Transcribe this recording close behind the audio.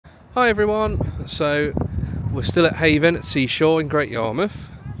Hi everyone, so we're still at Haven Seashore in Great Yarmouth.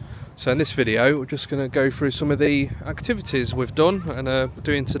 So in this video we're just going to go through some of the activities we've done and are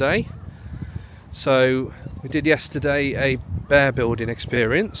doing today. So we did yesterday a bear building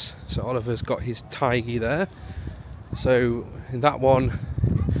experience, so Oliver's got his tigy there. So in that one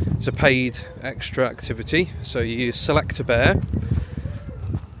it's a paid extra activity, so you select a bear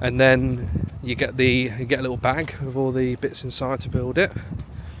and then you get a little bag with all the bits inside to build it.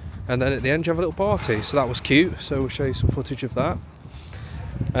 And then at the end you have a little party, so that was cute, so we'll show you some footage of that.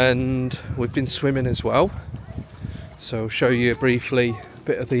 And we've been swimming as well, so I'll show you briefly a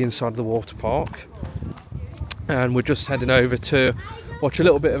bit of the inside of the water park. And we're just heading over to watch a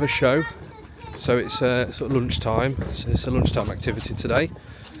little bit of a show, so it's sort of lunchtime, so it's a lunchtime activity today.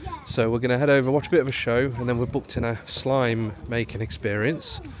 So we're going to head over and watch a bit of a show, and then we're booked in a slime making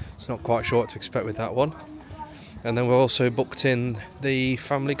experience. It's not quite sure what to expect with that one. And then we're also booked in the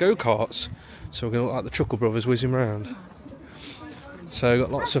family go-karts, so we're going to look like the Chuckle Brothers whizzing around. So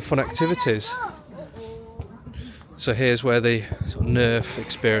got lots of fun activities. So here's where the sort of Nerf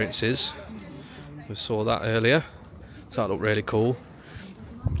experience is. We saw that earlier, so that looked really cool.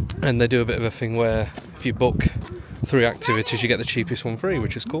 And they do a bit of a thing where if you book 3 activities you get the cheapest one free,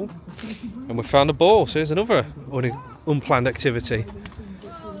 which is cool. And we found a ball, so here's another unplanned activity.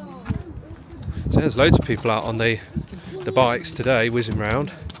 So there's loads of people out on the bikes today, whizzing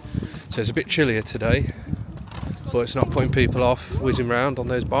round. So it's a bit chillier today, but it's not putting people off whizzing round on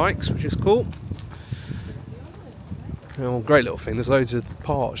those bikes, which is cool. Oh, great little thing, there's loads of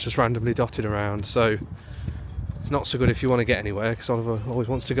parts just randomly dotted around, so it's not so good if you want to get anywhere, because Oliver always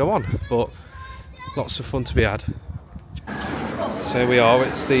wants to go on, but lots of fun to be had. So here we are,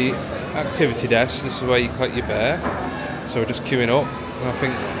 it's the activity desk. This is where you collect your bear. So we're just queuing up. I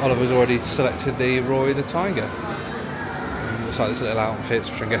think Oliver's already selected the Rory the Tiger. Looks like there's little outfits,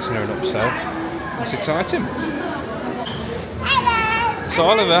 which I'm guessing are an upsell. That's exciting. Hello. So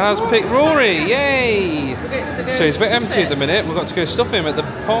Oliver has picked Rory, yay! So he's a bit empty at the minute. We've got to go stuff him at the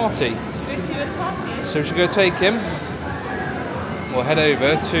party. So we should go take him. We'll head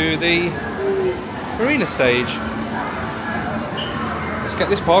over to the marina stage. Let's get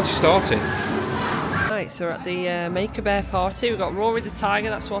this party started. Right, so we're at the Make a Bear party. We've got Rory the Tiger,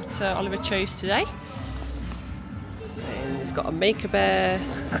 that's what Oliver chose today. And he's got a Make a Bear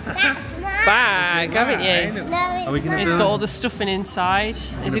bag, haven't you? No, It's got all the stuffing inside.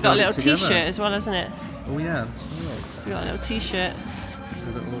 Has he got a little t-shirt as well, hasn't it? Oh yeah. Has he got a little t-shirt?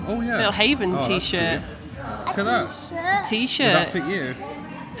 Oh yeah. A little Haven t-shirt. Look at that. A t-shirt. Would that fit you?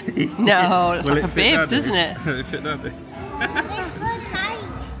 No, it's like a bib, doesn't it? Will it fit Daddy?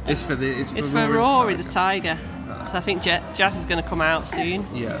 It's for Rory the Tiger. So I think Jazz is going to come out soon.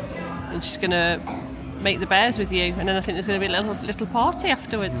 Yeah. And she's going to make the bears with you, and then I think there's going to be a little party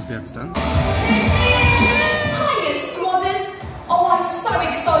afterwards. We'll be able to dance. Hiya squadders! Oh, I'm so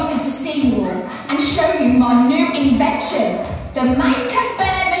excited to see you all and show you my new invention, the Make a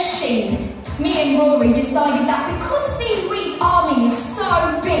Bear machine. Me and Rory decided that because Seaweed's army is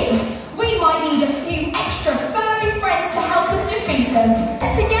so big, we might need a few extra furry friends to help us defeat them.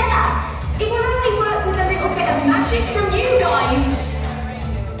 And together, it will only work with a little bit of magic from you guys.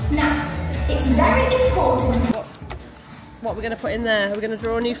 Now, it's very important. What we're going to put in there? We're going to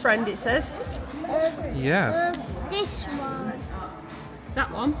draw a new friend, it says. Yeah. This one. That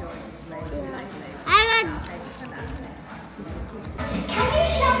one? Can you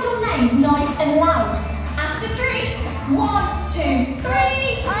shout your names nice and loud? After 3. 1, 2,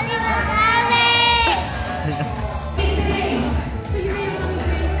 3. Oliver,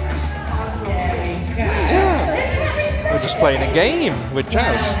 We're just playing a game with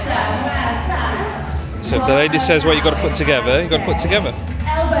Jazz. So if the lady says what you've got to put together, you've got to put together.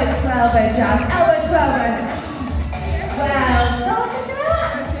 Elbow to elbow, Jazz. Elbow to elbow. Well done, look at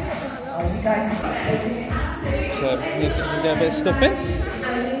that. Oh, you guys are so So we need to get a bit of stuff in.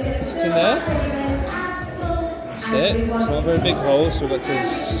 Just in there. That's it. It's not a very big hole, so we've got to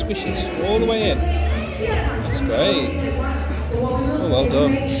squish it all the way in. That's great. Oh, well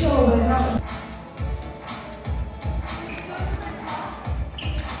done.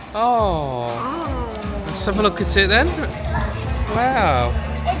 Oh, let's have a look at it then. Wow.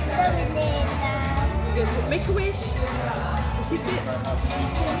 Make a wish.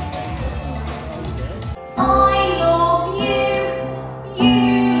 I love you,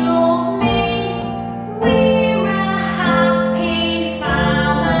 you love me, we're a happy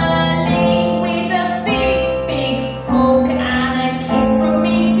family with a big, big hug and a kiss from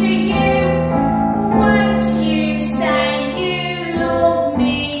me to you. Won't you say you love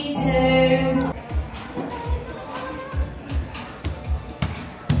me too?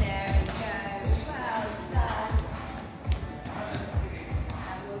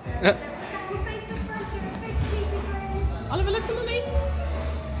 Oliver, look at Mummy.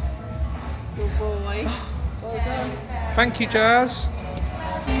 Good boy. Well done. Thank you, Jazz.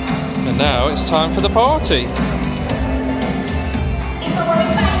 And now it's time for the party.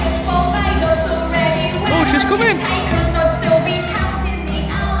 Oh, she's coming.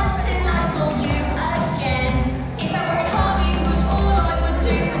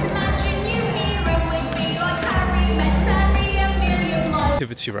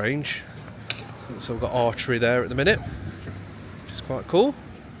 Activity range. So we've got archery there at the minute, which is quite cool.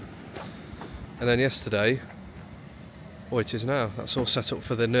 And then yesterday, oh, it is now, that's all set up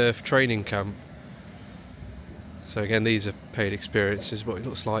for the Nerf training camp. So again, these are paid experiences, but it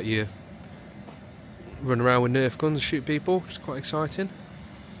looks like you run around with Nerf guns and shoot people, which is quite exciting.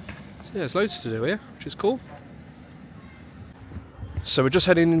 So yeah, there's loads to do here, which is cool. So we're just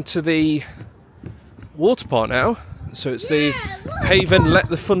heading into the water park now. So it's the Haven Let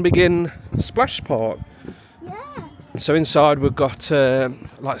the Fun Begin splash park. Yeah. So inside we've got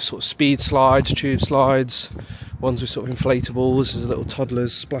like sort of speed slides, tube slides, ones with sort of inflatables. There's a little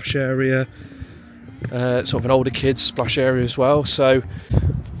toddler's splash area, sort of an older kid's splash area as well. So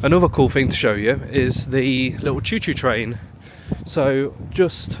another cool thing to show you is the little choo-choo train. So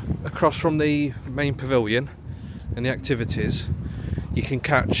just across from the main pavilion and the activities, you can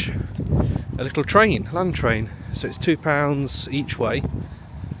catch a little train, land train. So it's £2 each way,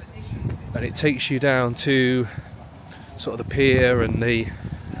 and it takes you down to sort of the pier and I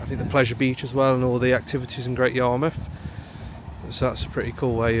think the pleasure beach as well, and all the activities in Great Yarmouth. So that's a pretty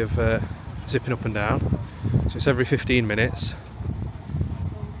cool way of zipping up and down. So it's every 15 minutes,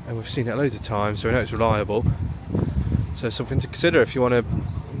 and we've seen it loads of times, so we know it's reliable. So something to consider if you want to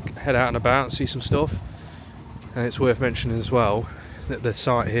head out and about and see some stuff. And it's worth mentioning as well that the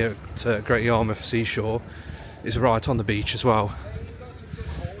site here at Great Yarmouth Seashore is right on the beach as well.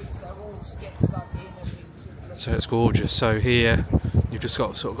 So it's gorgeous. So here you've just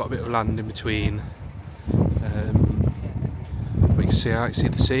got a bit of land in between, but you can see out, you see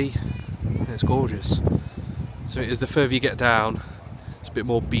the sea, and it's gorgeous. So as the further you get down, it's a bit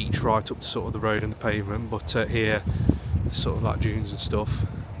more beach right up to sort of the road and the pavement, but here it's sort of like dunes and stuff.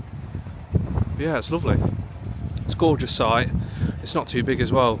 But yeah, it's lovely. It's a gorgeous site. It's not too big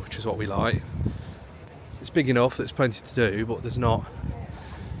as well, which is what we like. It's big enough that there's plenty to do, but there's not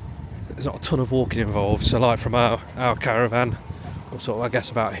a ton of walking involved. So like from our caravan, or sort of I guess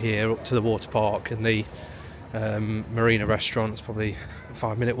about here up to the water park and the Marina restaurant, it's probably a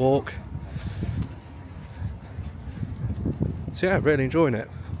 5-minute walk. So yeah, really enjoying it.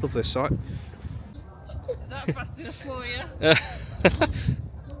 Love this site. Is that fast enough for you?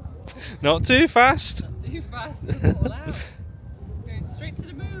 Not too fast. Not too fast to fall out. Going straight to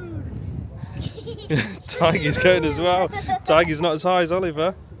the moon. Tiger's going as well. Tiger's not as high as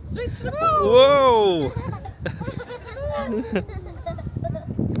Oliver. Straight to the moon. Whoa!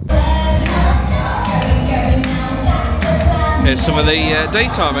 Here's some of the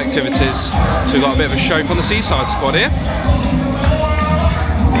daytime activities. So we've got a bit of a show from the Seaside squad here.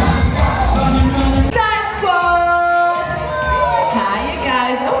 Hi, you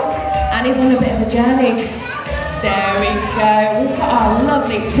guys. Oh, Annie's on a bit of a journey. There we go. We've got our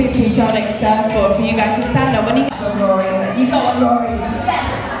lovely supersonic surfboard for you guys to stand on when you get on Rory. You go on Rory. Yes.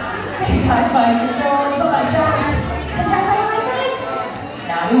 Big high five for George. What about Jazz? And Jazz, are you high five?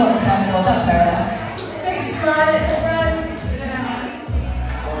 Nah, we want a surfboard. That's fair enough. Big smile at the front.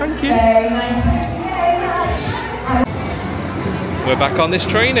 Thank you. Very nice. Thank you very much. We're back on this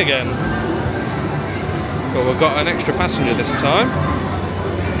train again. But we've got an extra passenger this time.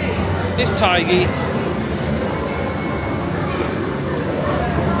 It's Tiggy.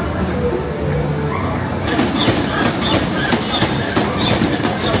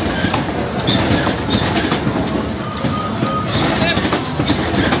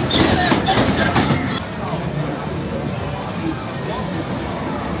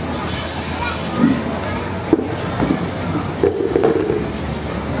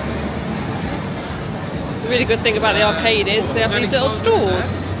 The really good thing about the arcade is they have these little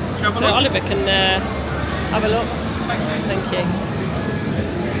stores. So Oliver can have a look. Thank you.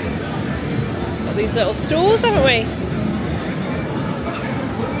 Got these little stalls, haven't we?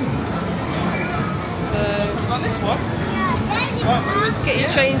 So On this one? get your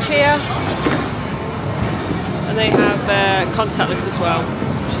change here. And they have contactless as well,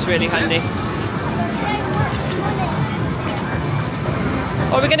 which is really handy.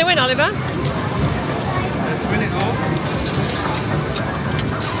 What are we going to win, Oliver? Let's win it all.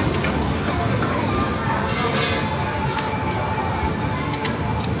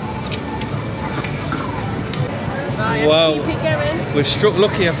 Well, keep it going. we've struck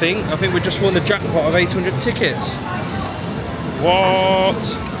lucky, I think. I think we just won the jackpot of 800 tickets. What?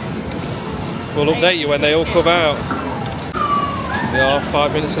 We'll update you when they all come out. We are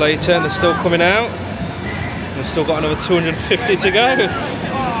 5 minutes later and they're still coming out. We've still got another 250 to go.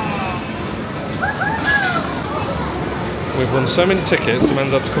 We've won so many tickets, the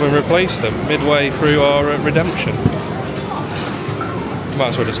man's had to come and replace them midway through our redemption. Might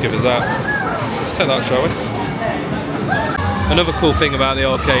as well just give us that. Let's take that, shall we? Another cool thing about the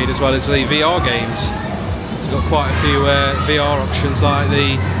arcade as well is the VR games. It's got quite a few VR options like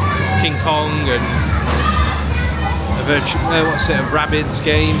the King Kong and a Rabbids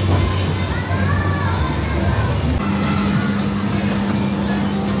game.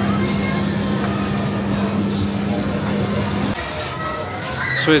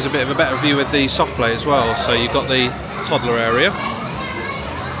 So here's a bit of a better view with the Softplay as well. So you've got the toddler area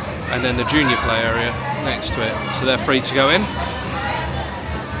and then the junior play area next to it. So they're free to go in.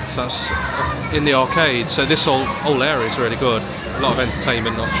 So that's in the arcade. So this whole area is really good. A lot of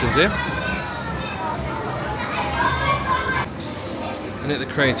entertainment options here. And at the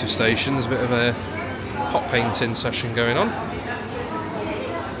creative station there's a bit of a hot painting session going on.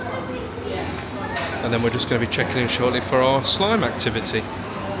 And then we're just going to be checking in shortly for our slime activity.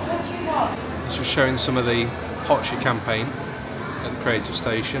 Just showing some of the pots you can paint at the creative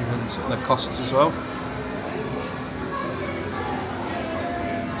station and their costs as well.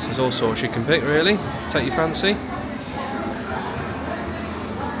 So there's all sorts you can pick really to take your fancy.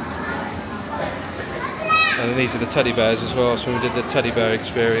 And then these are the teddy bears as well, so we did the teddy bear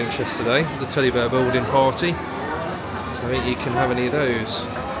experience yesterday, the teddy bear building party. So I think you can have any of those.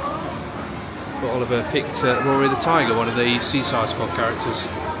 But Oliver picked Rory the Tiger, one of the Seaside squad characters.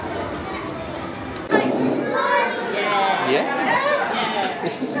 Yeah.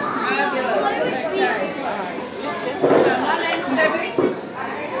 So my name's Debbie,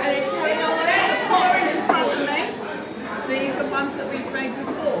 and if you know what the colours in front of me, these are ones that we've made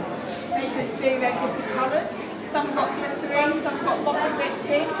before. You can see they're different colours. Some got glitter in, some got bottom bits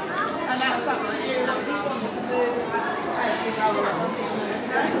in, and that's up to you what you want to do as we go along.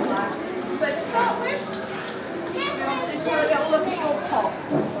 Okay? So to start with, just want to get a look at your pot.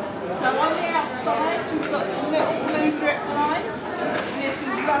 So on the outside you've got some little blue drip lines. This is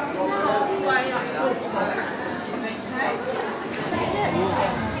roughly halfway up your pot. Okay?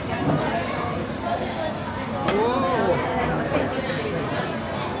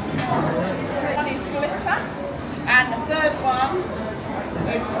 One is glitter, and the third one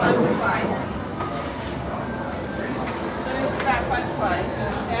is foam clay. So this is our foam clay.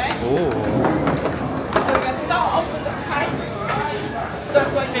 Okay? So we're going to start off with the paint. So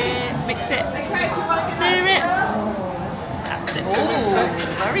Mix it. okay, if you want to Stir it. That's it. Oh,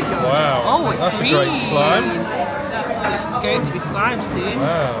 very good. Wow, Oh, it's that's green. a great slime. It's going to be slime soon.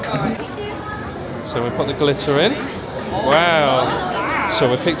 Wow. So we put the glitter in. Wow. So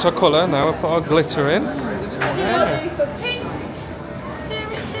we picked our colour, now we put our glitter in. Stir it for pink. Stir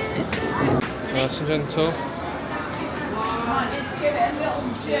it. Nice and gentle. You might need to give it a little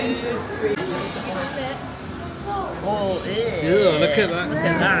gentle squeeze. Oh, Yeah, look at that. Look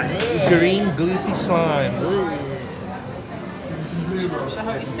at that. Green gloopy slime. Shall I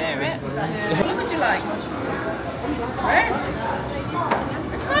help you stir it? What would you like? Red?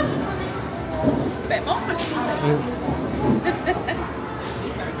 Bit more Christmassy.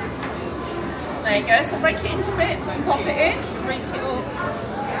 There you go, so break it into bits and pop it in. Break it up.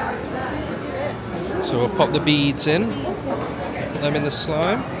 So we'll pop the beads in, put them in the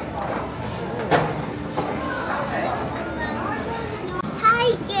slime.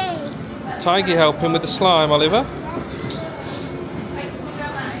 Tiggy helping with the slime, Oliver.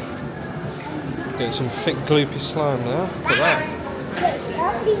 Get some thick gloopy slime now. Look at that.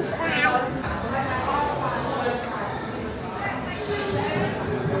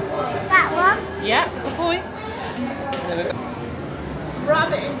 That one? Yeah, good boy.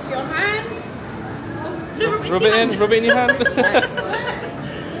 Rub it into your hand. Rub it in your hand. So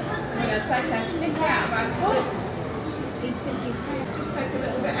we're going to take our stick out of our pot. Just take a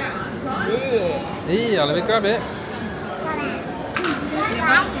little bit out at a time. Yeah, Oliver, grab it.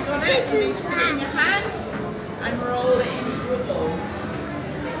 Once you've got it, you need to put it in your hands and roll it into a ball.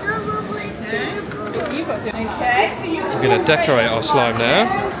 Okay? You've got to do it. Okay, so you We're going to decorate our slime now.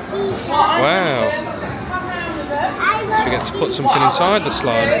 Wow. So we get to put something inside the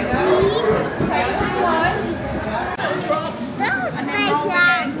slime. Take the slime, drop, and then roll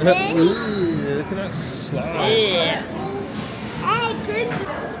again. Look at that slime. Yeah.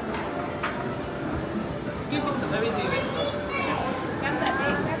 Scoop it up, let me do it.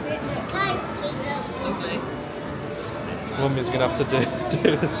 Lovely. Mummy's going to have to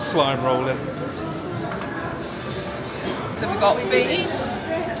do the slime rolling. So we've got beads,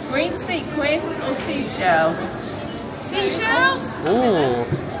 green sequins or seashells? Seashells? Ooh.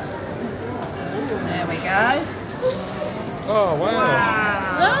 There we go. Oh,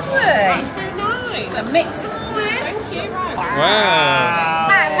 wow. Lovely. That's so nice. So mix them all in. Thank you. Right. Wow.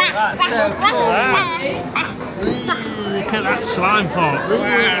 That's so cool. Look at that slime pot.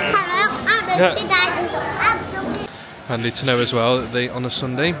 Handy to know as well that on a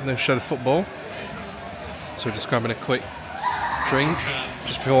Sunday they show the football. So we're just grabbing a quick drink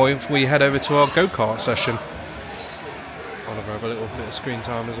just before we head over to our go-kart session. Oliver have a little bit of screen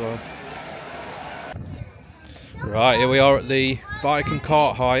time as well. Right, here we are at the bike and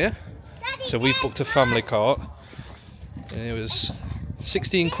kart hire. So we've booked a family kart. And it was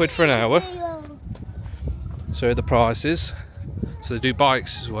 16 quid for an hour. So are the prices. So they do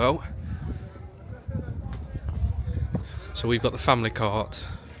bikes as well. So we've got the family kart.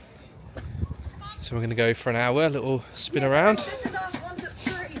 So we're going to go for an hour, a little spin around.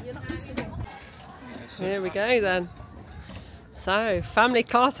 Here we go then. So, family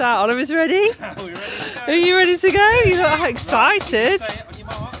kart out. Oliver's ready? Are we ready to go? Are you ready to go? You look excited. Say it on your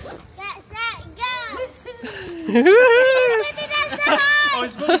mark. Oh,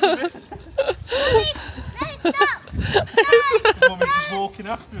 it's moving. Mummy's just walking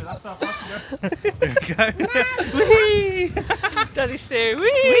after it. That's how fast we go. There we go. Whee! Daddy Sue.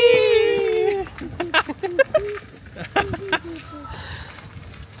 Whee!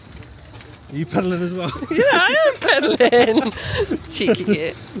 Are you pedalling as well? Yeah, I am pedalling. Cheeky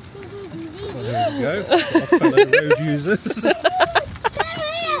git. Well, there we go. Our fellow road users.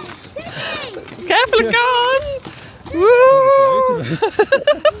 Careful of cars. Woo!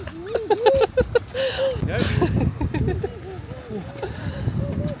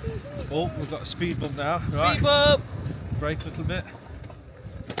 Oh, we've got a speed bump now. Speed Right. bump. Brake a little bit.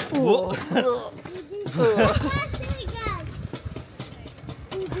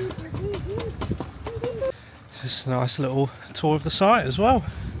 Just a nice little tour of the site as well.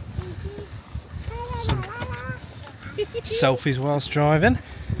 Some selfies whilst driving.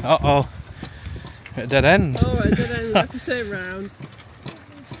 Uh-oh. At a dead end. Oh, I don't know. We have to turn round.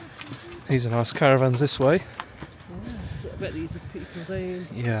 These are nice caravans this way. I bet these are people's own.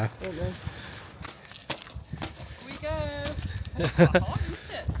 Yeah. Oh, well. Here we go.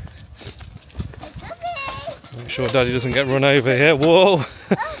 Make sure Daddy doesn't get run over here. Whoa!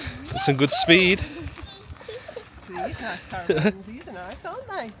 That's some good speed. These are nice caravans. These are nice, aren't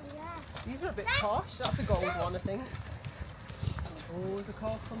they? Yeah. These are a bit posh. That's a gold one, I think. Oh, there's a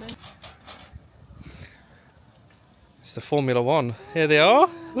car coming. It's the Formula One. Here they are.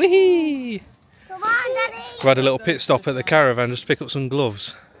 Whee! Come on, Daddy. We had a little pit stop at the caravan just to pick up some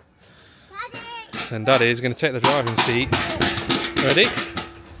gloves. Daddy. And Daddy is going to take the driving seat. Ready?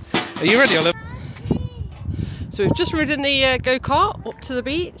 Are you ready, Oliver? So we've just ridden the go-kart up to the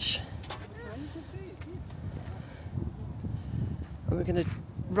beach. And we're going to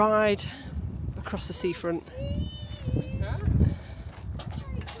ride across the seafront.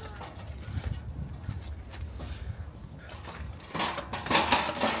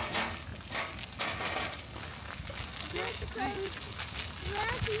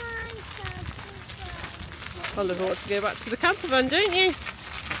 Oliver wants to go back to the camper van, don't you? I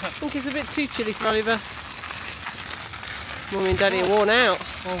think it's a bit too chilly for Oliver. Mummy and Daddy are worn out.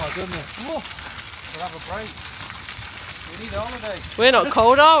 Oh my goodness. Whoa. We'll have a break. We need a holiday. We're not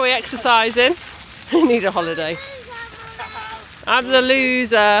cold, are we? Exercising. We need a holiday. I'm the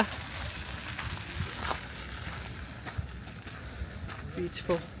loser.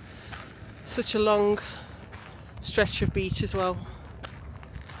 Beautiful. Such a long stretch of beach as well.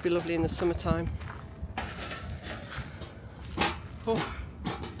 Be lovely in the summertime. Oh.